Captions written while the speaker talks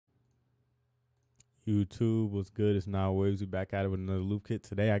YouTube, what's good? It's Nile Waves. We back at it with another loop kit.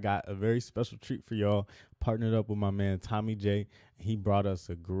 Today I got a very special treat for y'all. Partnered up with my man Tommy J. He brought us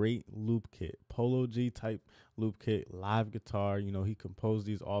a great loop kit, Polo G Type Loop Kit, live guitar. You know, he composed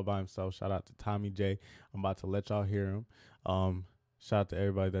these all by himself. Shout out to Tommy J. I'm about to let y'all hear him. Shout out to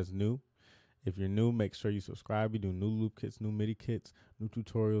everybody that's new. If you're new, make sure you subscribe. We do new loop kits, new MIDI kits, new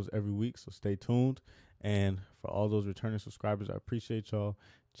tutorials every week, so stay tuned. And for all those returning subscribers, I appreciate y'all.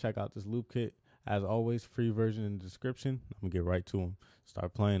 Check out this loop kit. As always, free version in the description. I'm going to get right to them.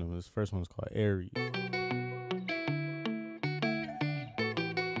 Start playing them. This first one is called Aries.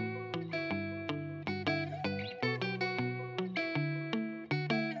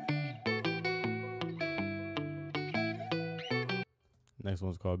 Next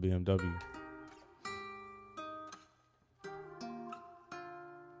one's called BMW.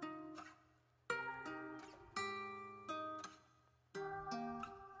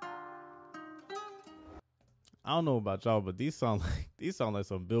 I don't know about y'all, but these sound like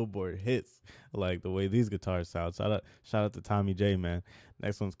some Billboard hits, like the way these guitars sound. Shout out to Tommy J, man.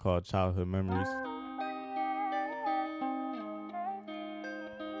 Next one's called Childhood Memories.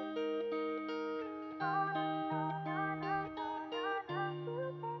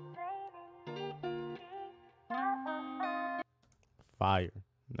 Fire.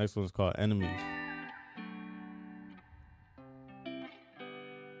 Next one's called Enemies.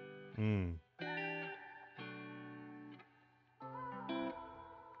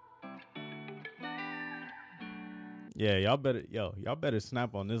 Yeah, y'all better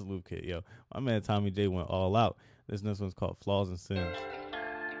snap on this loop kit, yo. My man Tommy J went all out. This next one's called Flaws and Sins.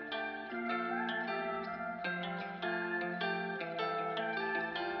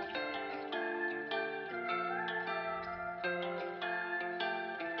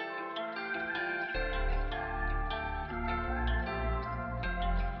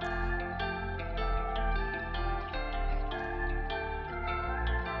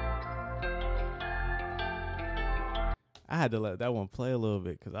 I had to let that one play a little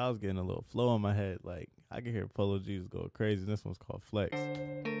bit because I was getting a little flow in my head. Like, I could hear Polo G's go crazy. This one's called Flex.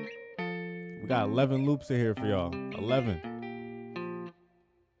 We got 11 loops in here for y'all. 11.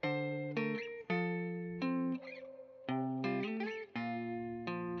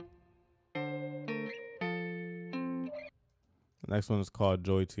 The next one is called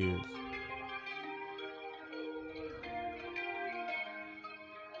Joy Tears.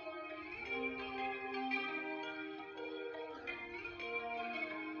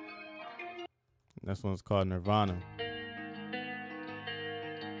 Next one's called Nirvana.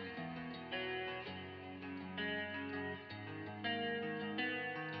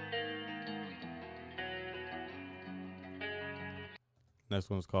 Next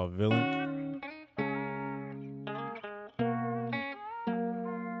one's called Villain.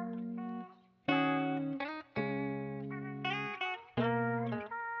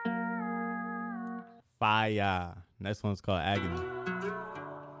 Fire. Next one's called Agony.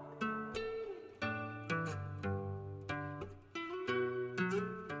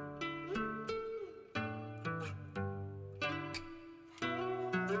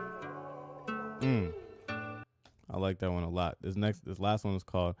 I like that one a lot. This last one is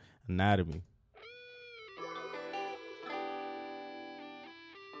called Anatomy.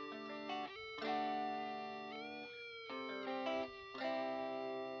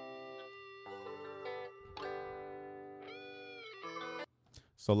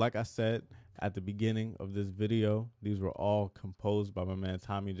 So like I said at the beginning of this video, these were all composed by my man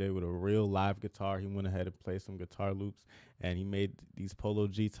Tommy J with a real live guitar. He went ahead and played some guitar loops, and he made these Polo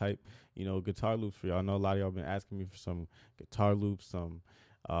G type, guitar loops for y'all. I know a lot of y'all been asking me for some guitar loops,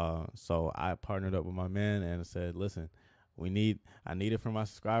 so I partnered up with my man and said, listen, I need it for my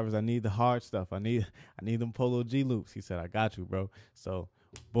subscribers. I need the hard stuff. I need them Polo G loops. He said, I got you, bro. So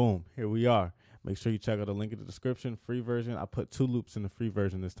boom, here we are. Make sure you check out the link in the description, free version. I put 2 loops in the free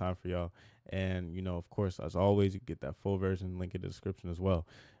version this time for y'all. And, of course, as always, you get that full version, link in the description as well.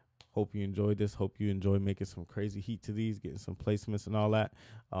 Hope you enjoyed this. Hope you enjoy making some crazy heat to these, getting some placements and all that.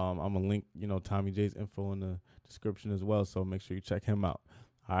 I'm going to link, Tommy J's info in the description as well. So make sure you check him out.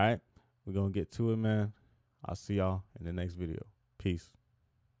 All right, we're going to get to it, man. I'll see y'all in the next video. Peace.